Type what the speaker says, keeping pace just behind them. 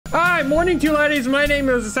Alright, morning to you ladies, my name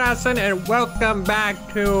is Assassin and welcome back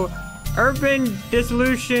to Urban Myth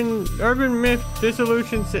Dissolution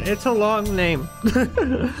Center. It's a long name.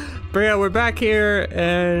 But yeah, we're back here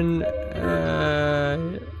and I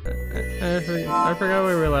forgot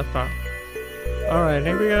where we left off. Alright, I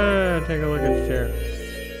think we gotta take a look at the chair.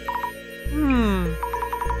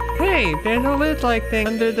 Hey, there's a lid-like thing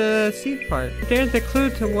under the seat part. If there's a clue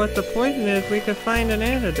to what the poison is, we could find an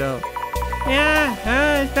antidote.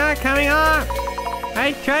 Yeah, it's not coming off.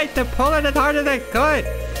 I tried to pull it as hard as I could.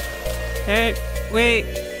 Hey, wait.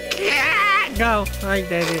 Go. I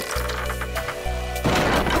did it.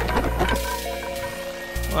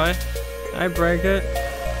 What? I break it?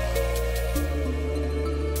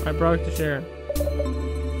 I broke the chair.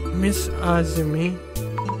 Miss Azumi.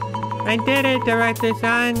 I did it,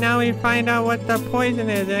 Director-san. Now we find out what the poison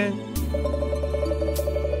is in.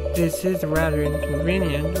 This is rather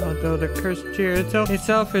inconvenient. Although the cursed chair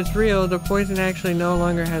itself is real, the poison actually no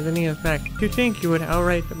longer has any effect. To think you would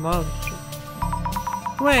outright demolish it.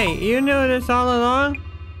 Wait, you knew this all along?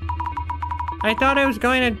 I thought I was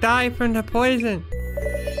going to die from the poison.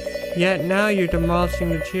 Yet now you're demolishing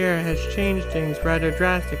the chair has changed things rather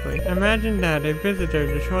drastically. Imagine that, a visitor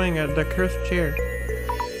destroying the cursed chair.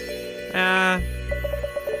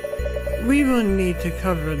 We will need to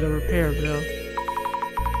cover the repair bill.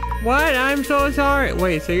 What? I'm so sorry.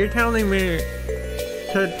 Wait, so you're telling me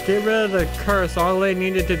to get rid of the curse, all they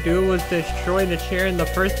needed to do was destroy the chair in the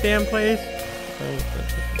first damn place?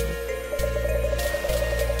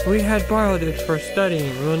 We had borrowed it for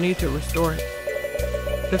studying. We'll need to restore it.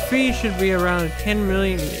 The fee should be around 10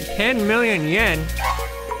 million yen?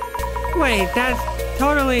 Wait, that's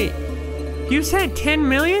totally... You said 10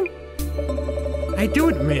 million? I do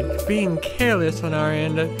admit being careless on our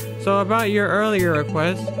end. So about your earlier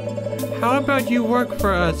request, how about you work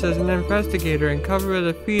for us as an investigator and cover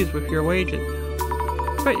the fees with your wages?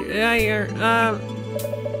 But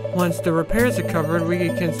once the repairs are covered, we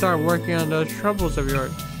can start working on those troubles of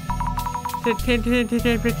yours. 10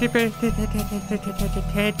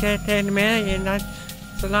 million,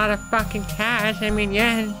 that's a lot of fucking cash. I mean,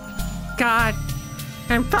 yeah. God,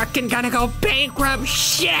 I'm fucking gonna go bankrupt,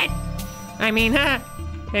 shit! I mean,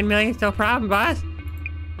 10 million's no problem, boss.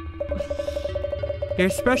 Your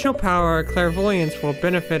special power, clairvoyance, will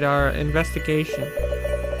benefit our investigation.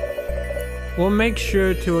 We'll make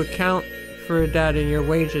sure to account for that in your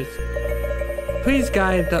wages. Please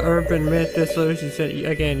guide the Urban Myth Dissolution Center.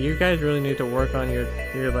 Again, you guys really need to work on your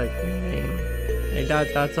like name.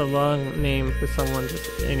 Like that's a long name for someone.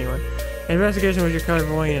 Anyway, investigation with your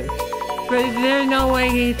clairvoyance. But there's no way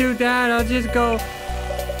you do that. I'll just go.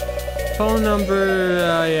 Phone number.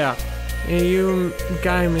 Yeah. You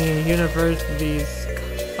guide me. University's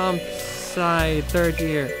comp sci 3rd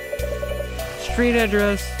year. Street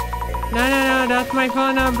address. No, that's my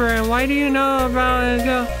phone number. And why do you know about it?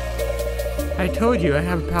 I told you I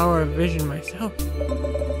have power of vision myself.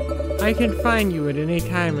 I can find you at any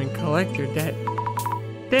time and collect your debt.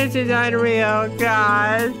 This is unreal,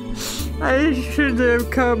 God. I should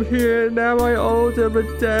have come here. Now I owe them a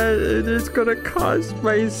debt and it's gonna cost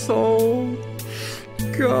my soul.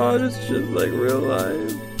 God, it's just like real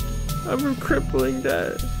life. I'm a crippling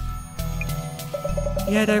debt.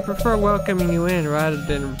 Yet I prefer welcoming you in rather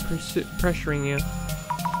than pressuring you.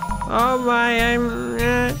 Oh my,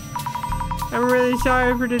 I'm really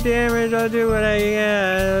sorry for the damage. I'll do what I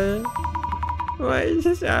can. Why is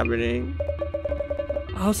this happening?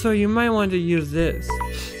 Also, you might want to use this.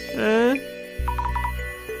 A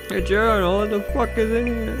journal? What the fuck is in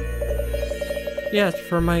here? Yes,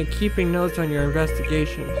 for my keeping notes on your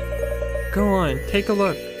investigations. Go on, take a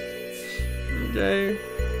look. Okay.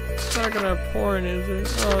 It's not gonna have porn, is it?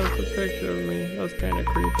 Oh, it's a picture of me. That's kind of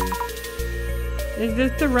creepy. Is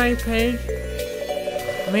this the right page?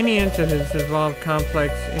 Many incidents involve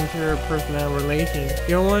complex interpersonal relations.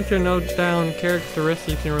 You'll want to note down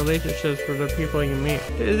characteristics and relationships for the people you meet.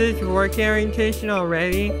 Is this work orientation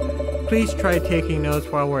already? Please try taking notes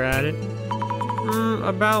while we're at it.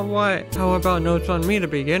 About what? How about notes on me to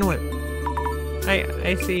begin with?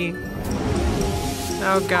 I see.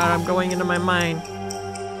 Oh god, I'm going into my mind.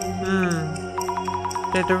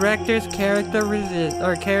 The director's characteristic.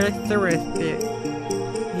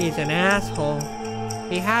 He's an asshole.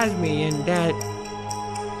 He has me in debt,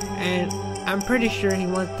 and I'm pretty sure he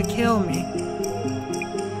wants to kill me.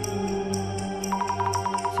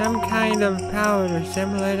 Some kind of powder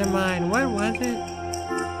similar to mine. What was it?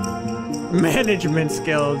 Management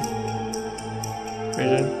skills.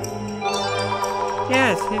 Vision.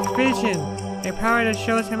 Yes, his vision. A power that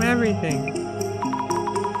shows him everything.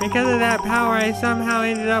 Because of that power, I somehow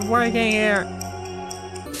ended up working here.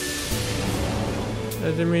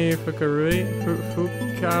 Azumi Fukari,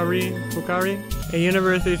 a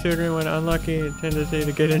university student with unlucky tendency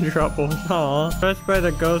to get in trouble. Aww. Pressed by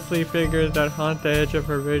the ghostly figures that haunt the edge of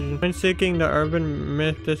her vision. When seeking the Urban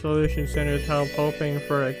Myth Dissolution Center's help, hoping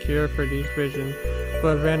for a cure for these visions,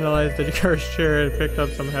 but vandalized the cursed chair and picked up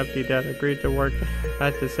some hefty debt. Agreed to work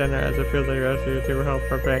at the center as a field rescue to help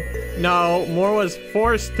her pay. No, Moore was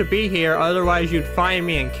forced to be here, otherwise you'd find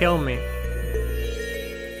me and kill me.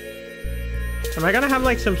 Am I gonna have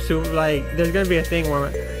like some super, like, there's gonna be a thing where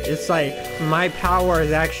it's like, my power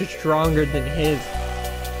is actually stronger than his.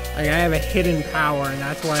 Like, I have a hidden power, and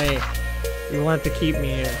that's why you want to keep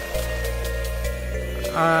me here.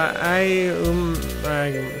 I'm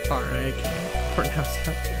sorry, I can't pronounce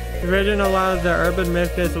that. The vision allows the Urban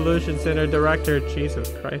Myth Dissolution Center director,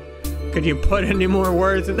 Jesus Christ. Could you put any more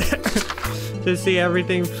words in there? To see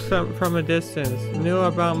everything from a distance. Knew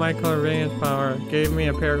about my clairvoyance power. Gave me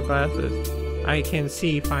a pair of glasses. I can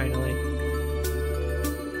see finally.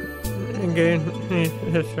 Again,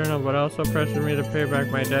 external, but also pressured me to pay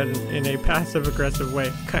back my debt in a passive aggressive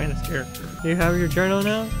way. Kinda scared. You have your journal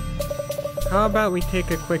now? How about we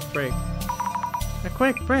take a quick break? A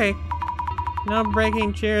quick break? No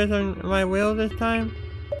breaking chairs on my wheel this time?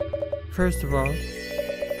 First of all,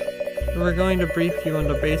 we're going to brief you on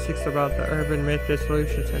the basics about the Urban Myth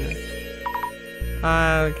Dissolution Center.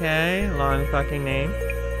 Okay, long fucking name.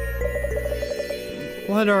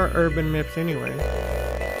 What are urban myths anyway?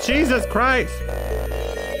 Jesus Christ!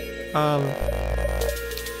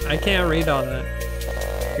 I can't read all that.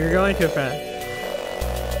 You're going too fast.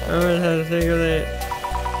 Urban has secretly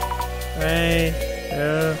way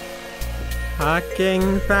too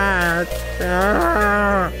fucking fast.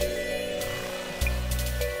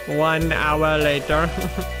 1 hour later.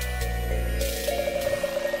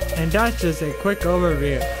 And that's just a quick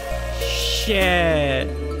overview. Shit.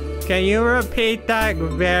 Can you repeat that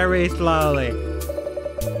very slowly?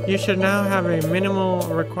 You should now have a minimal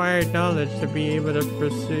required knowledge to be able to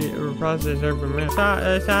process urban myths.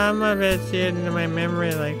 Some of it's seared into my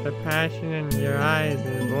memory, like the passion in your eyes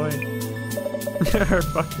and voice. Her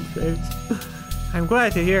fucking face. I'm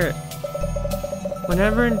glad to hear it.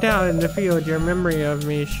 Whenever in doubt in the field, your memory of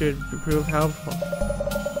me should prove helpful.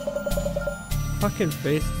 Fucking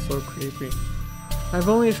face is so creepy. I've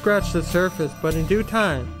only scratched the surface, but in due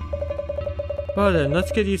time. Well then,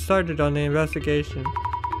 let's get you started on the investigation.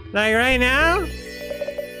 Like right now?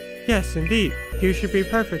 Yes, indeed. You should be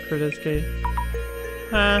perfect for this case.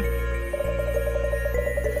 Huh?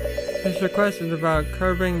 This request is about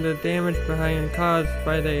curbing the damage caused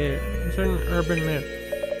by the certain urban myth.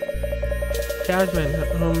 Jasmine,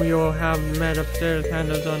 whom you will have met upstairs,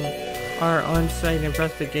 handles on our on-site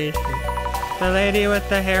investigation. The lady with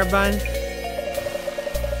the hair bun?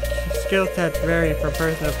 Skill sets vary from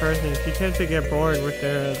person to person. She tends to get bored with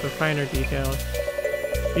the finer details.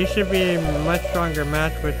 You should be a much stronger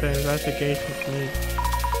match with the investigation's needs.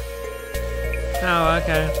 Oh,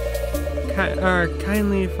 okay.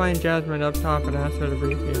 Kindly find Jasmine up top and ask her to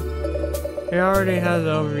brief you. He already has an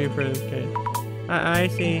overview for this case. I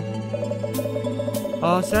see.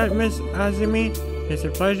 All set, Miss Azumi? It's a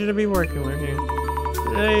pleasure to be working with you.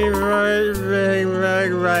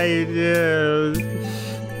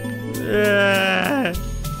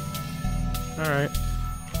 Alright.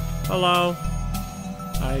 Hello.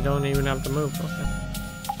 I don't even have to move. Okay.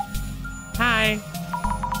 Hi.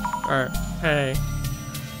 Or hey.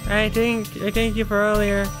 I thank you for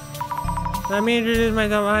earlier. Let me introduce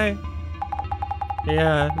myself. Hi.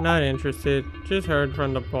 Yeah, not interested. Just heard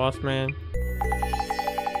from the boss man.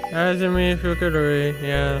 Azumi Fukuri.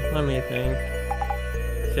 Yeah, let me think.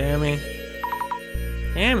 Sammy.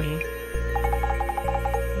 Sammy?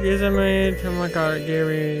 Izumi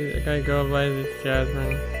Tomakagiri. I go by this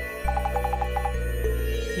Jasmine.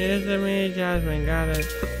 Izumi Jasmine, got it.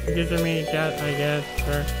 Izumi Jasmine, I guess,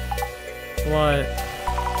 sure. What?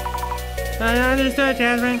 I understood,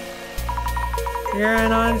 Jasmine. You're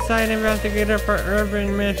an on-site investigator for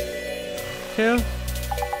Urban Myth, too?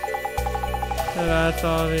 So that's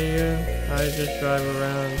all to you? I just drive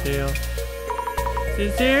around and deal.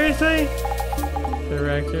 Seriously?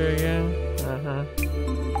 Director again? Uh-huh.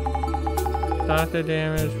 Stop the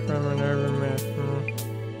damage from an urban myth.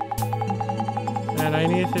 And I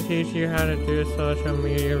need to teach you how to do social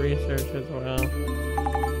media research as well.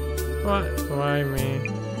 What? Why me?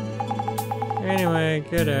 Anyway,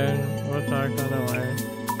 good end. We'll talk on the way.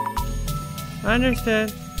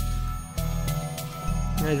 Understood.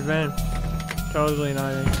 It's been totally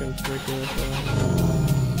not inconspicuous.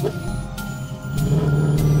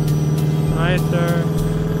 Hi, sir.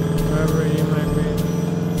 Whoever you might be.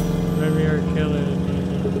 Maybe you're a killer.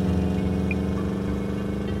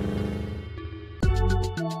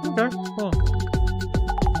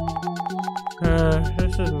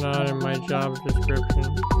 job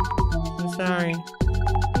description. I'm sorry.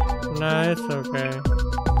 Nah, it's okay.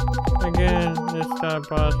 Again, it's that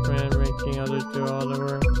boss man making others do all the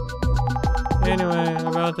work. Anyway,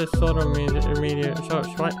 about this social media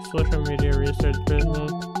research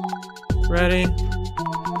business. Ready?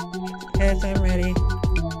 Yes, I'm ready.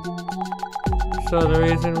 So the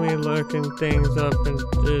reason we looking things up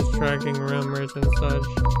is tracking rumors and such.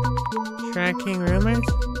 Tracking rumors?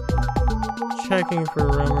 Checking for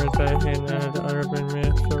rumors that hint at urban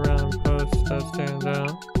myths around posts that stand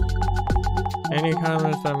out. Any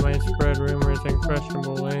comments that might spread rumors in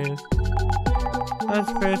questionable ways.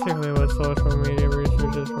 That's basically what social media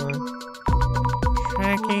research is for.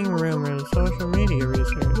 Tracking rumors, social media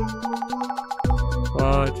research.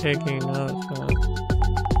 While taking notes, huh?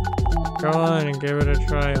 Go on and give it a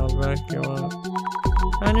try, I'll back you up.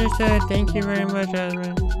 Understood, thank you very much,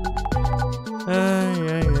 Asmund. Yeah.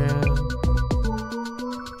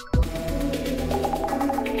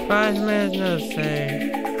 5 minutes no say.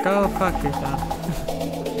 Go fuck yourself.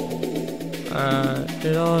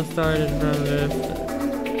 It all started from this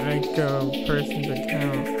person's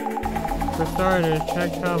account. For starters,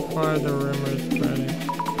 check how far the rumor is spreading.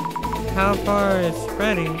 How far it's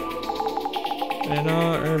spreading? And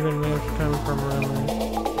all urban myths come from rumors.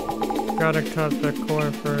 Gotta cut the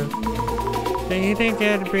core first. Do you think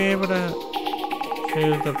I'd be able to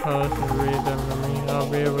choose the post and read them to me? I'll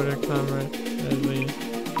be able to comment at least.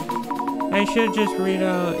 I should just read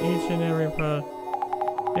out each and every post.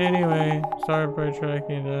 Anyway, start by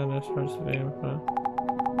tracking down this much of the info.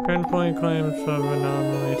 Pinpoint claims of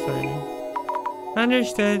anomaly sighting.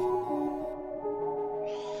 Understood.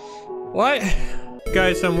 What?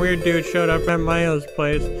 Guys, some weird dude showed up at Mayo's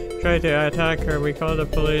place, tried to attack her. We called the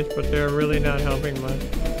police, but they're really not helping much.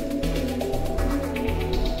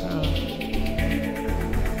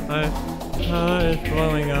 It's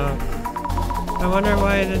blowing up. I wonder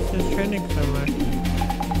why this is trending so much.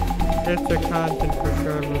 It's the content for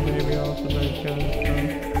sure, but maybe also the kind of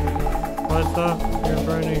stuff. What's up? You're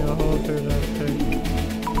burning a hole through that thing.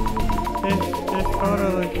 This photo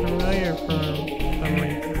looks familiar from some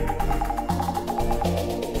reason.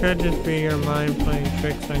 Could just be your mind playing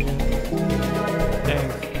tricks on you.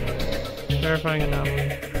 Thanks. Verifying anomaly.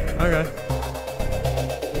 Okay.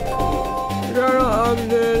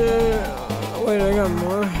 Wait, I got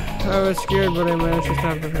more. I was scared, but I managed to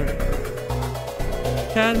stop it.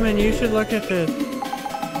 Tasman, you should look at this.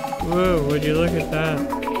 Whoa, would you look at that?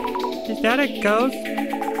 Is that a ghost?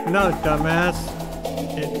 No, dumbass.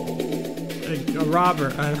 It's a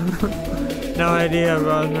robber. I don't know. No idea if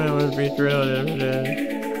Osman would be thrilled if it is.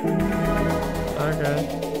 Okay.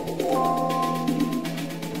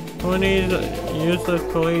 Who needs useless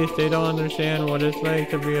police? They don't understand what it's like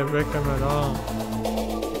to be a victim at all.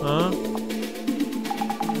 Huh?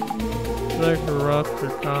 Like rough for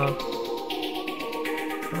cops.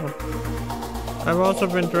 Oh. I've also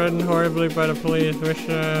been threatened horribly by the police.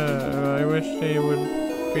 I wish they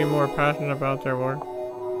would be more passionate about their work.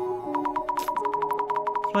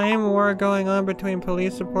 Flame war going on between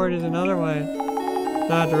police supporters and otherwise.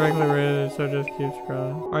 Not directly related, so just keep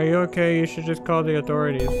scrolling. Are you okay? You should just call the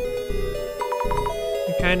authorities.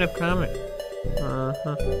 A kind of comic.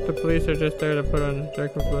 The police are just there to put on a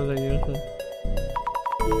joke before they use it.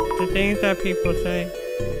 The things that people say.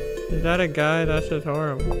 Is that a guy? That's just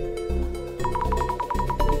horrible.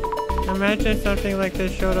 Imagine something like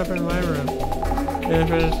this showed up in my room.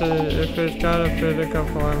 If it's got a physical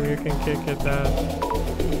form, you can kick its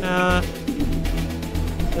ass.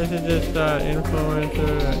 This is just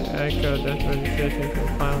influencer echo. That's what it says in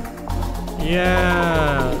clown.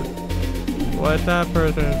 Yeah. What's that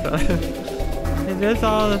person said? Is this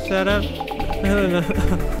all the setup?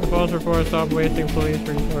 The false report, stop wasting police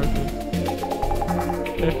resources.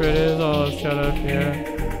 If it is all set up, yeah.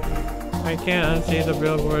 I can't unsee the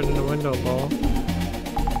billboard in the window bowl.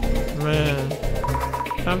 Man.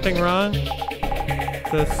 Something wrong?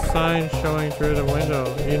 The sign showing through the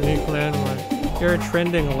window. Unique landmark. You're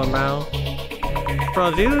trending, Lamau.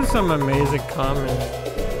 Bro, these are some amazing comments.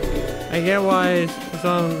 I get why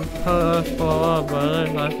some posts blow up, but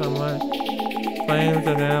others not so much. Flames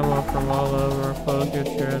and ammo from all over. Posts get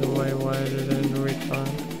shared way wider than we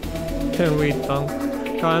thunk.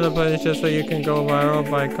 Calling the police just so you can go viral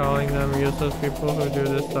by calling them useless people who do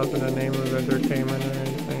this stuff in the name of entertainment or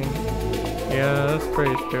anything. Yeah, that's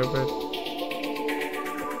pretty stupid.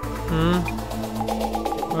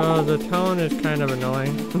 Well, the tone is kind of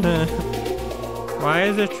annoying. Why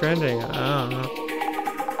is it trending? I don't know.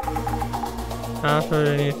 After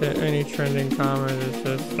any trending comment is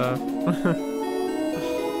this stuff.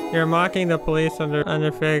 You're mocking the police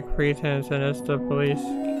under fake pretense, and it's the police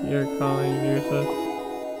you're calling useless.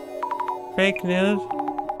 Fake news?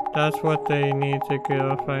 That's what they need to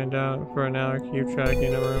go find out. For now, keep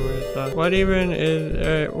tracking the rumors.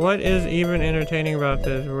 What is even entertaining about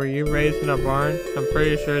this? Were you raised in a barn? I'm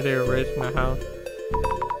pretty sure they were raised in a house.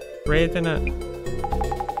 Raised in a...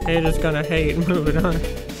 Hate is gonna hate. Moving on.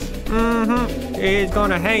 He's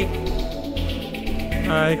gonna hate.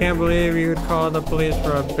 I can't believe you would call the police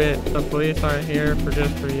for a bit. The police aren't here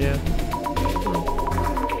just for you.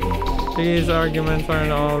 These arguments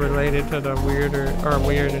aren't all related to the weird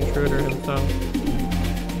intruder himself.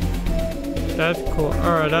 That's cool.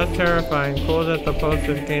 Or that's terrifying. Cool that the post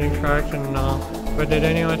is gaining traction and all. But did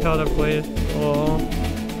anyone tell the police? Oh.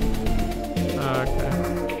 Okay.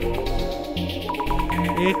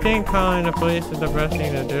 You think calling the police is the best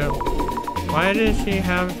thing to do? Why did she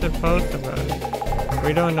have to post about it?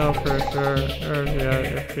 We don't know for sure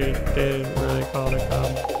if she did really call the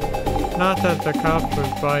cops. Not that the cops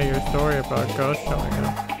would buy your story about ghosts showing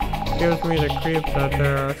up. Gives me the creeps that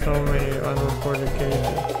there are so many unreported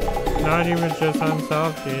cases. Not even just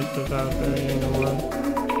unsolved cases out there in the world.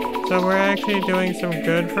 So we're actually doing some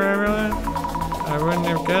good for everyone? I wouldn't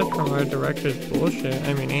have guessed from our director's bullshit.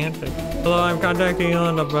 Antics. Hello, I'm contacting you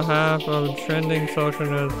on the behalf of trending social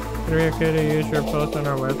news. Would it be okay to use your post on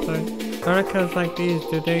our website? Articles like these,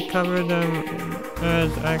 do they cover them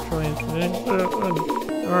as actual incidents?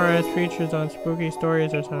 Or as features on spooky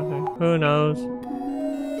stories or something? Who knows?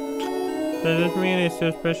 Does this mean a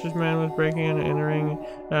suspicious man was breaking and entering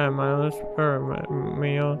Milo's, or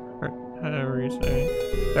Mio, or however you say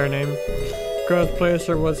their name? Girl's place,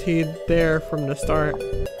 or was he there from the start?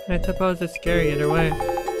 I suppose it's scary either way.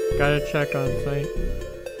 Gotta check on site.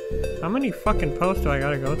 How many fucking posts do I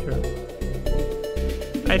gotta go through?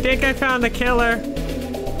 I think I found the killer!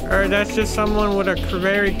 Or that's just someone with a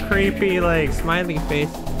very creepy, like, smiley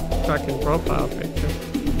face fucking profile picture.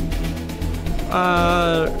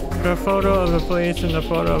 The photo of the police and the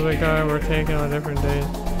photo of the guy were taken on different days.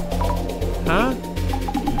 Huh?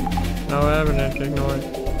 No evidence, ignored.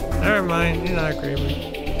 Never mind, he's not creepy.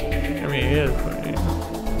 He is, but you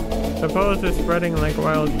know. The post is spreading like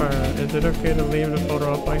wildfire. Is it okay to leave the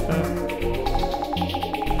photo up like that?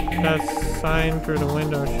 That sign through the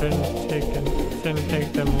window shouldn't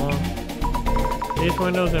take them long. These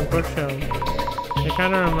windows and bookshelves, they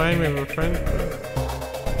kind of remind me of a friend's book.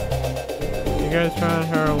 You guys found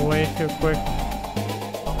her way too quick.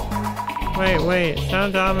 Wait,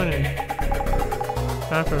 sounds ominous.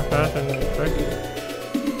 Happened faster than expected.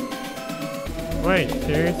 Wait,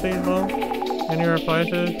 seriously, Lol? Any replies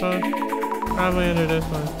to this post? Probably under this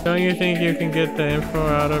one. Don't you think you can get the info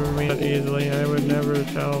out of me that easily? I would never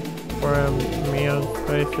tell where Mio's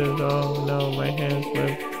place is. Oh no, my hands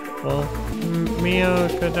slip. Well, Mio,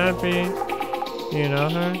 could that be? You know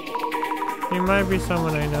her? She might be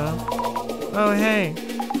someone I know. Oh hey!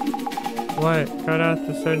 What? Cut out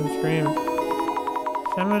the sudden scream.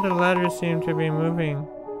 Some of the letters seem to be moving,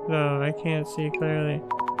 though I can't see clearly.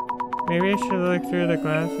 Maybe I should look through the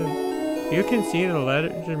glasses. You can see the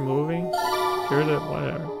letters moving? Through the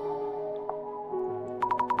whatever.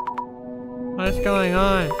 What's going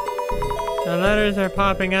on? The letters are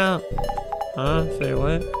popping out. Huh? Say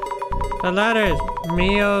what? The letters!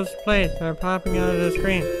 Mio's place are popping out of the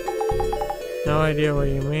screen. No idea what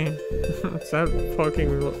you mean. Is that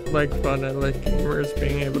fucking like fun at like gamers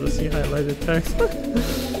being able to see highlighted text?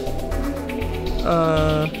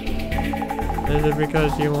 Is it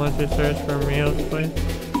because you want to search for Mio's place?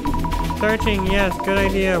 Searching, yes, good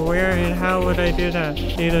idea. Where and how would I do that?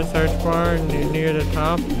 See the search bar near the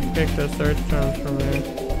top? Pick the search terms from there.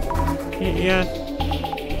 Yes.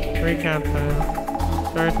 Recap time.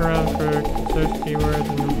 Search around for search keywords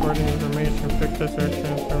and important information. Pick the search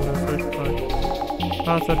terms from the search bar.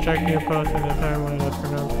 Also check new posts in the timeline that's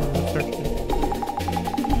pronounced from the search key.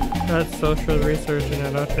 That's social research in a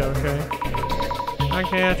nutshell, okay?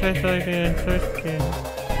 Okay, I'll try selecting a search key.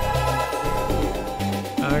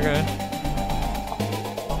 Okay.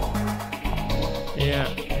 Yeah.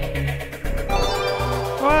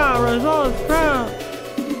 Wow, results found!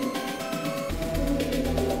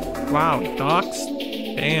 Wow, docs?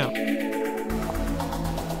 Damn.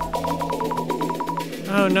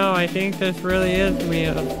 Oh no, I think this really is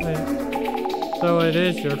Mia. So it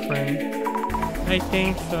is your friend. I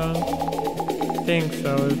think so. Think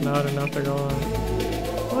so is not enough to go on.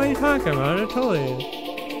 What are you talking about? It totally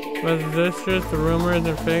is. Was this just the rumors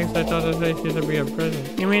and fakes? I thought this place used to be a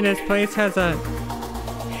prison. You mean this place has a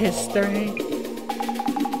history?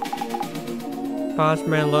 Boss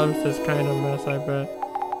man loves this kind of mess, I bet.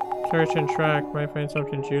 Search and track, might find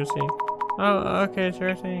something juicy. Oh, okay,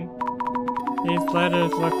 sure thing. These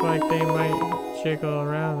letters look like they might jiggle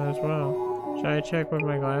around as well. Should I check with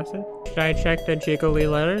my glasses? Should I check the jiggly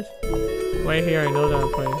letters? Wait here, I know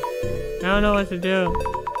that place. I don't know what to do.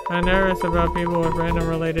 I'm nervous about people with random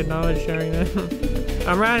related knowledge sharing this.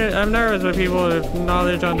 I'm nervous with people with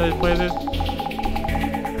knowledge on these places.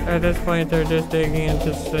 At this point, they're just digging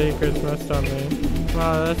into secrets messed up, man.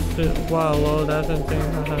 Wow, that's just, wow, lol, that's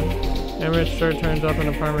insane, haha. Image sure turns up an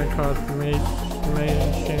apartment called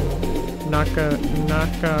Meishin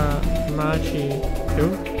Nakamachi. Who?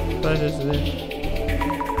 What is this?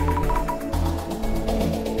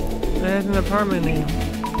 There's an apartment name.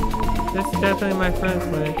 This is definitely my friend's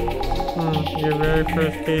place. Your very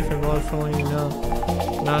first case involves someone you know.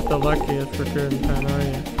 Not the luckiest recruit in town, are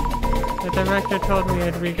you? The director told me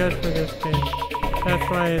it'd be good for this case. That's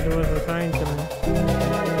why it was assigned to me.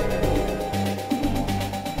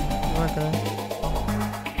 Okay.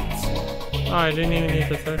 Oh, I didn't even need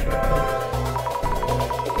to search for it.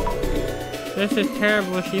 This is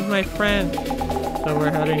terrible. She's my friend. So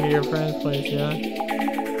we're heading to your friend's place, yeah?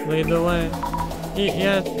 Lead the way.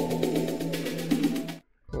 Yes.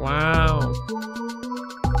 Wow.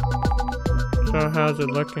 So how's it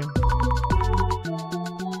looking?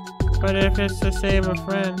 But if it's to save a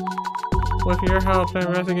friend, with your help, the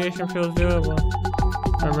investigation feels doable.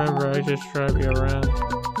 Remember, I just drive you around.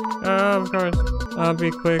 Oh, of course. I'll be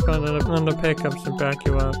quick on the pickups to back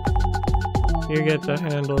you up. You get to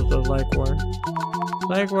handle the legwork.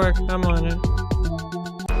 Legwork, I'm on it.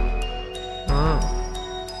 Oh.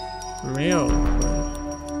 Meal.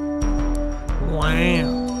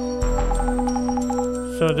 Wow.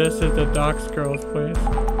 So this is the Docks girl's place.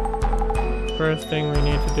 First thing we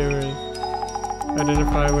need to do is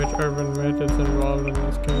identify which urban myth is involved in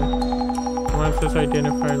this case. Once it's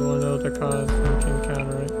identified, we'll know the cause and can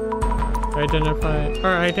counter it.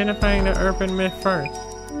 Identifying the urban myth first.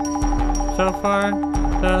 So far,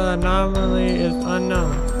 the anomaly is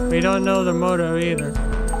unknown. We don't know the motive either.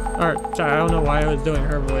 Sorry, I don't know why I was doing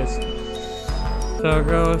her voice. So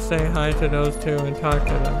go say hi to those two and talk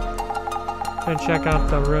to them. And check out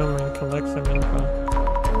the room and collect some info.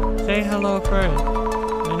 Say hello first,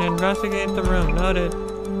 and investigate the room. Noted.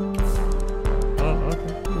 Oh,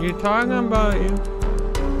 okay. You talking about you?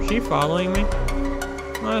 She following me?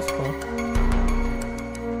 Oh, that's cool.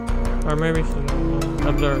 Or maybe she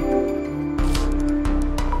observe.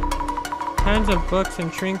 Tons of books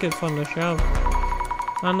and trinkets on the shelf.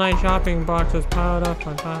 Online shopping boxes piled up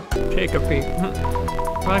on top. Take a peek.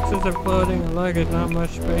 Boxes are floating and luggage, not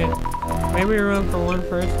much space. Maybe room for one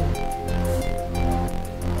person.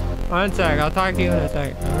 One sec, I'll talk to you in a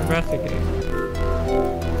sec. I'm investigating.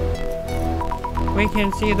 We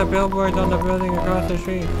can see the billboards on the building across the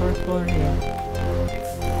street. First floor here.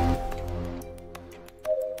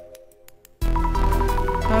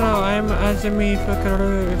 Hello, I'm Azumi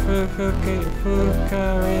Fukare.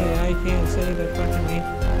 I can't say the fucking name.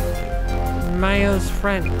 Miles'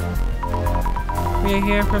 friend. We are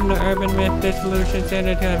here from the Urban Myth Dissolution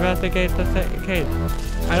Center to investigate the case.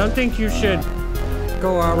 I don't think you should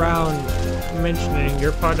go around mentioning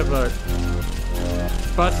you're part of a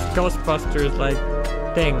Ghostbusters like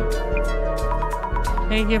thing.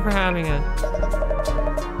 Thank you for having us.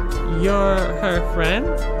 You're her friend?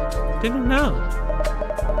 Didn't know.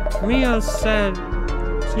 Mio said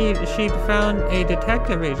she'd found a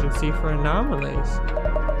detective agency for anomalies.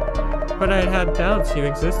 But I'd had doubts you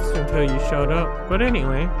existed until you showed up. But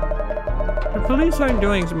anyway, the police aren't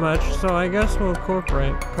doing much, so I guess we'll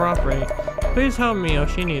cooperate. Please help Mio,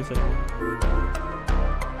 she needs it.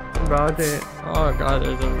 About it. Oh god,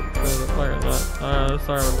 there's a fucking lot. Let's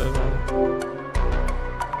start with this one.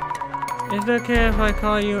 Is it okay if I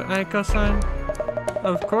call you Aiko-san?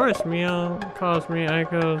 Of course, Mio calls me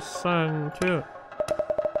Aiko-san too.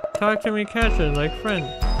 Talk to me casually, like friend.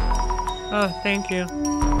 Oh, thank you.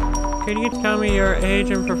 Could you tell me your age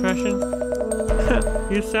and profession?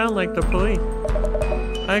 You sound like the police.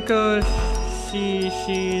 Aiko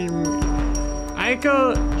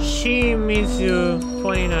Shimizu,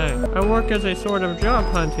 29. I work as a sort of job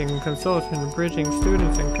hunting consultant, bridging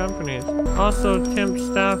students and companies. Also temp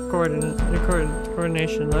staff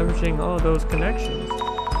coordination, leveraging all those connections.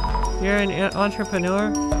 You're an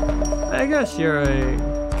entrepreneur? I guess you're a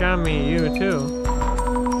Gami-yu too.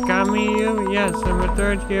 Gami-yu? Yes, I'm a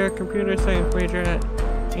third-year computer science major at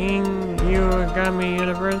Gami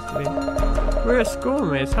University. We're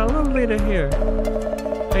schoolmates. How lovely to hear.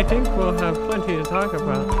 I think we'll have plenty to talk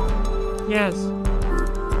about. Yes.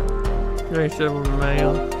 Relationship with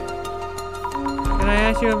Mayo. Can I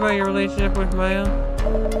ask you about your relationship with Mayo?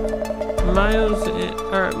 Miles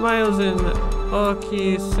in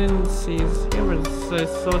Since's Human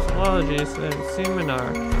Sociology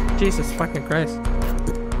Seminar. Jesus fucking Christ.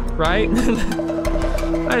 Right?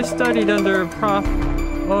 I studied under Prof.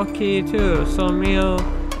 Oki too, so Mio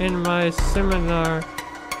in my seminar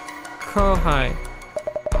Kohai.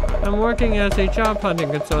 I'm working as a job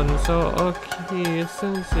hunting consultant, so Oki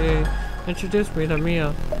Sensei introduced me to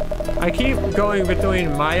Mio. I keep going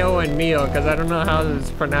between Mayo and Mio because I don't know how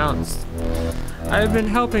it's pronounced. I've been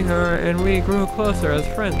helping her and we grew closer as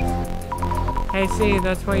friends. I see,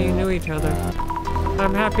 that's why you knew each other.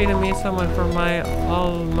 I'm happy to meet someone from my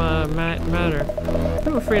alma mater.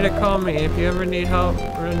 Feel free to call me if you ever need help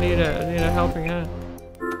or need a helping hand.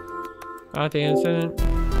 About the incident?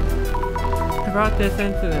 About this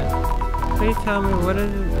incident. Please tell me what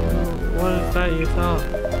is that you saw?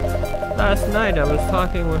 Last night I was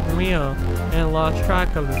talking with Mio and lost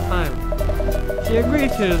track of the time. She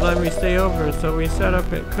agreed to let me stay over, so we set up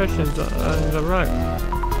cushions on the rug.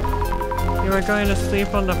 You were going to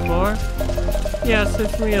sleep on the floor? Yes,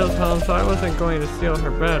 it's Mio's home, so I wasn't going to steal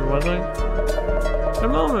her bed, was I? The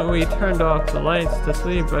moment we turned off the lights to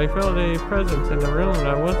sleep, I felt a presence in the room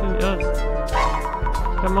that wasn't us.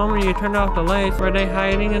 The moment you turned off the lights, were they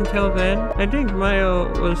hiding until then? I think Mio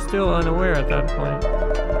was still unaware at that point.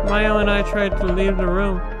 Mio and I tried to leave the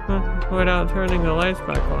room without turning the lights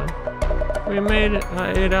back on. We made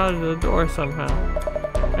it out of the door somehow.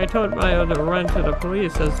 I told Mio to run to the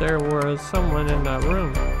police as there was someone in that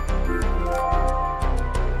room.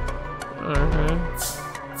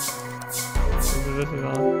 This is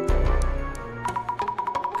all.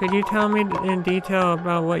 Could you tell me in detail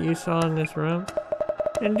about what you saw in this room?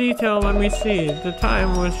 In detail, let me see. The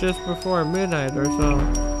time was just before midnight or so.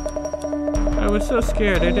 I was so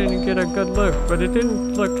scared I didn't get a good look, but it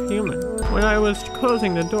didn't look human. When I was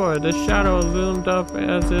closing the door, the shadow loomed up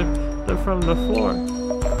as if from the floor.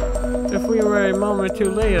 If we were a moment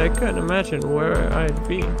too late, I couldn't imagine where I'd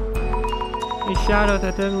be. A shadow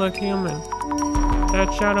that didn't look human.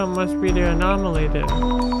 That shadow must be the anomaly then.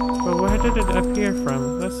 But where did it appear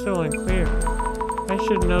from? That's still unclear. I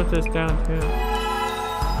should note this down too.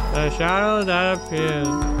 The shadow that appeared.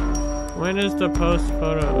 When is the post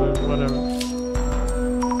photo or whatever?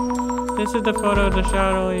 This is the photo of the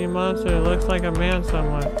shadowy monster. It looks like a man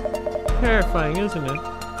somewhat. Terrifying, isn't it?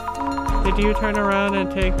 Did you turn around and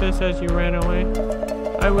take this as you ran away?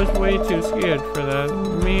 I was way too scared for that.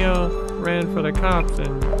 Mio ran for the cops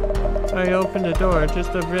and I opened the door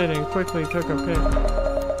just a bit and quickly took a pic.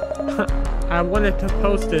 I wanted to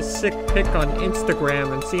post this sick pic on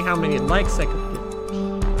Instagram and see how many likes I could get.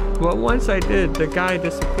 Well, once I did, the guy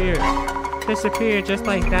disappeared. Disappeared just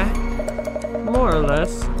like that? More or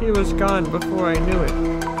less. He was gone before I knew it.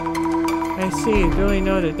 I see. Duly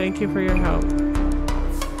noted. Thank you for your help.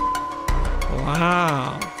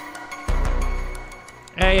 Wow.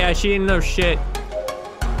 Hey, yeah, she didn't know shit.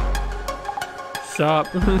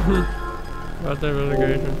 Sup? About the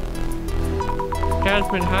relegation.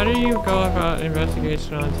 Jasmine, how do you go about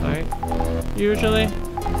investigation on site? Usually,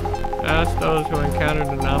 ask those who encountered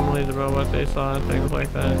anomalies about what they saw and things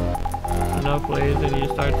like that. Enough leads and you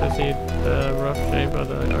start to see the rough shape of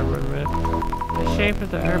the urban myth. The shape of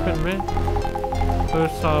the urban myth? Who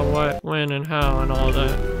saw what, when, and how, and all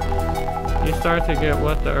that. You start to get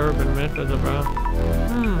what the urban myth is about.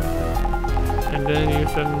 And then you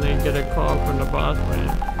suddenly get a call from the boss man.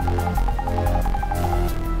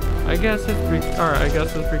 I guess it's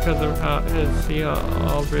because of how his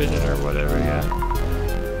see-all vision or whatever, yeah.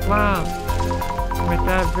 Wow. With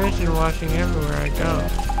that vision watching everywhere I go.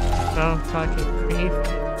 So fucking creepy.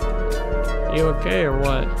 You okay or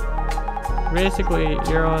what? Basically,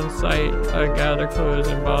 you're on site, gather clues,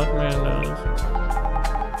 and boss man knows.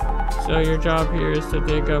 So your job here is to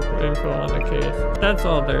dig up info on the case. That's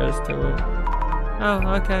all there is to it. Oh,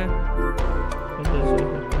 okay.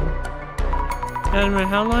 Jasmine,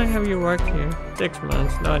 how long have you worked here? 6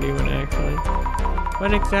 months, not even actually.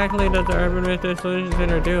 What exactly does the Urban Myth Dissolution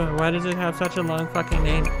Center do, and why does it have such a long fucking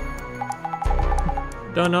name?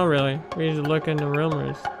 Don't know really. We just look into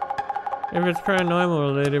rumors. If it's paranormal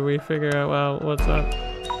related, we figure out, well, what's up.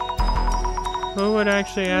 Who would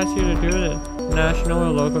actually ask you to do this? National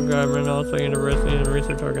or local government, also university and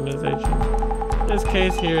research organization. This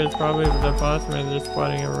case here is probably the boss man just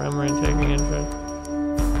spotting a rumor and taking interest.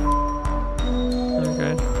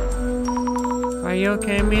 Okay. Are you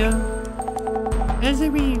okay, Mia?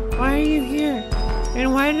 Ezri, why are you here?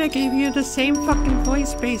 And why did I give you the same fucking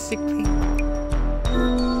voice, basically?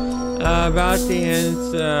 About the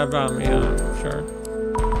ends, about Mia, sure.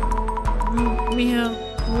 Mia,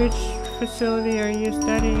 which facility are you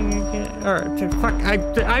studying again? Or,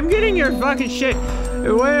 I'm getting your fucking shit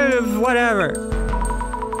Whatever.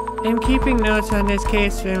 I'm keeping notes on this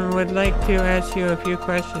case and would like to ask you a few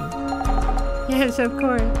questions. Yes, of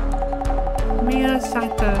course.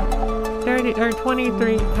 Miyasata, 30 or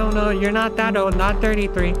 23. Oh no, you're not that old, not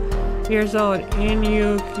 33 years old. In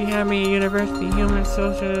Yukihami University, human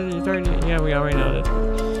social 30. Yeah, we already know this.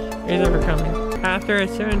 Reason for coming. After a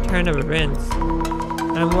certain turn of events,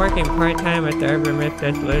 I'm working part-time at the Urban Myth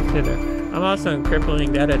Dissolution Center. I'm also in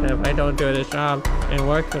crippling debt, and if I don't do this job and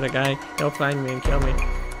work for the guy, he'll find me and kill me.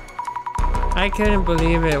 I couldn't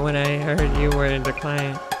believe it when I heard you were the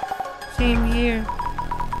client. Same here.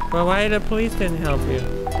 Well, why the police didn't help you?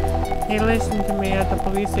 They listened to me at the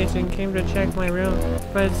police station, came to check my room,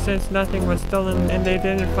 but since nothing was stolen and they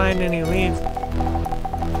didn't find any leads,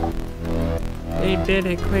 they did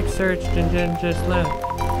a quick search and then just left.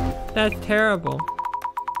 That's terrible.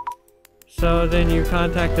 So then you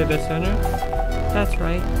contacted the center? That's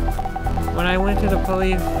right. When I went to the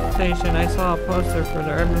police station, I saw a poster for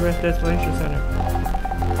the Urban Myth Dissolution Center.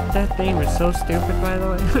 That thing was so stupid, by the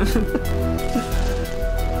way.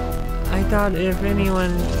 I thought if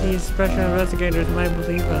anyone, these special investigators might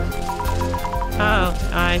believe us. Oh,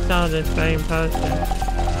 I saw this same poster.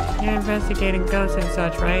 You're investigating ghosts and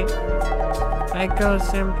such, right? My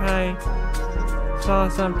ghost senpai saw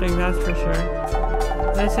something, that's for sure.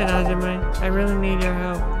 Listen, Azumi, I really need your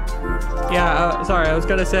help. Yeah, sorry, I was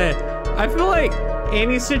gonna say, I feel like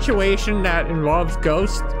any situation that involves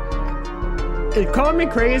ghosts, it called me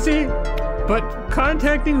crazy, but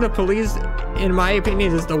contacting the police, in my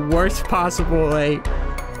opinion, is the worst possible, like,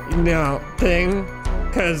 you know, thing,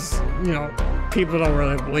 because, you know, people don't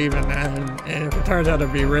really believe in that, and if it turns out to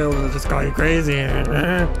be real, they'll just call you crazy.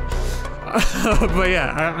 But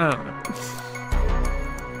yeah, I don't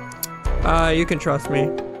know. You can trust me.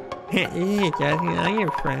 Hey, Jesse, I'm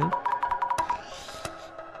your friend.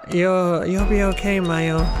 You'll be okay,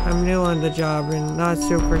 Mayo. I'm new on the job and not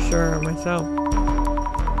super sure myself.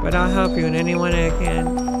 But I'll help you in any way I can.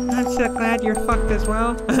 I'm so glad you're fucked as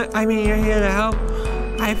well. I mean, you're here to help.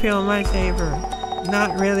 I feel much safer.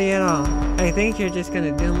 Not really at all. I think you're just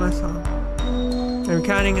gonna doom us all. I'm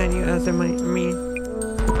counting on you as me.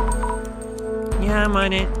 Yeah, I'm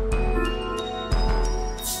on it.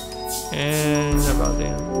 And about the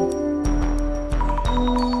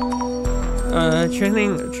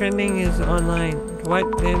trending is online. What?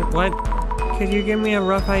 Could you give me a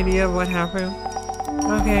rough idea of what happened?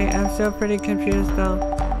 Okay, I'm still pretty confused though.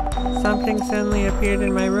 Something suddenly appeared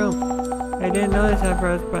in my room. I didn't notice at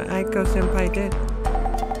first, but Aiko-senpai did.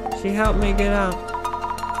 She helped me get out.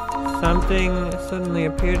 Something suddenly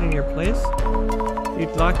appeared in your place?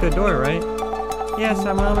 You'd lock the door, right? Yes,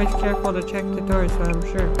 I'm always careful to check the door, so I'm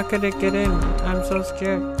sure. How could it get in? I'm so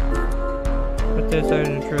scared. But there's an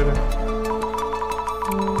intruder.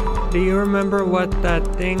 Do you remember what that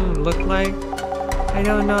thing looked like? I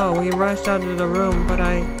don't know. We rushed out of the room, but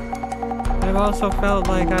I've also felt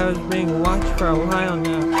like I was being watched for a while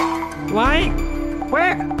now. Why?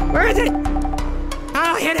 Where is it?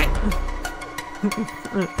 I'll hit it!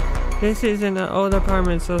 This is in an old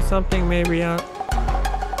apartment, so something may be out.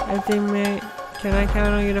 I think can I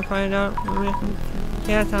count on you to find out?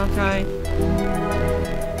 Yes, I'll try.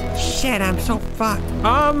 Shit, I'm so fucked.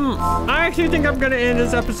 I actually think I'm gonna end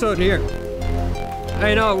this episode here.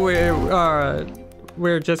 I know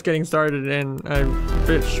we're just getting started and a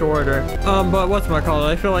bit shorter. But whatchamacallit,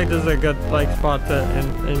 I feel like this is a good spot to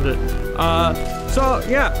end it. So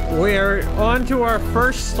yeah, we're on to our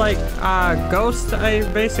first ghost I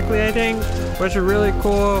think, which is really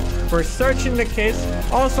cool. We're searching the case.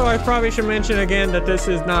 Also, I probably should mention again that this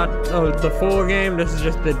is not the full game, this is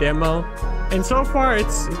just the demo. And so far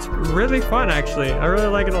it's really fun actually. I really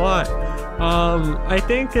like it a lot. I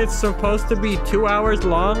think it's supposed to be 2 hours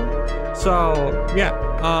long. So yeah,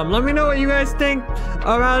 let me know what you guys think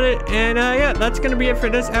about it. And yeah, that's gonna be it for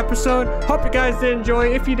this episode. Hope you guys did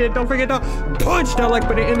enjoy. If you did, don't forget to punch that like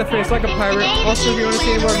button in the face like a pirate. Also, if you want to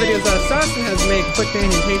see any more videos that Assassin has made, click the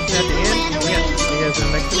indentation at the end. And yeah, see you guys in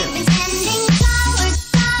the next video.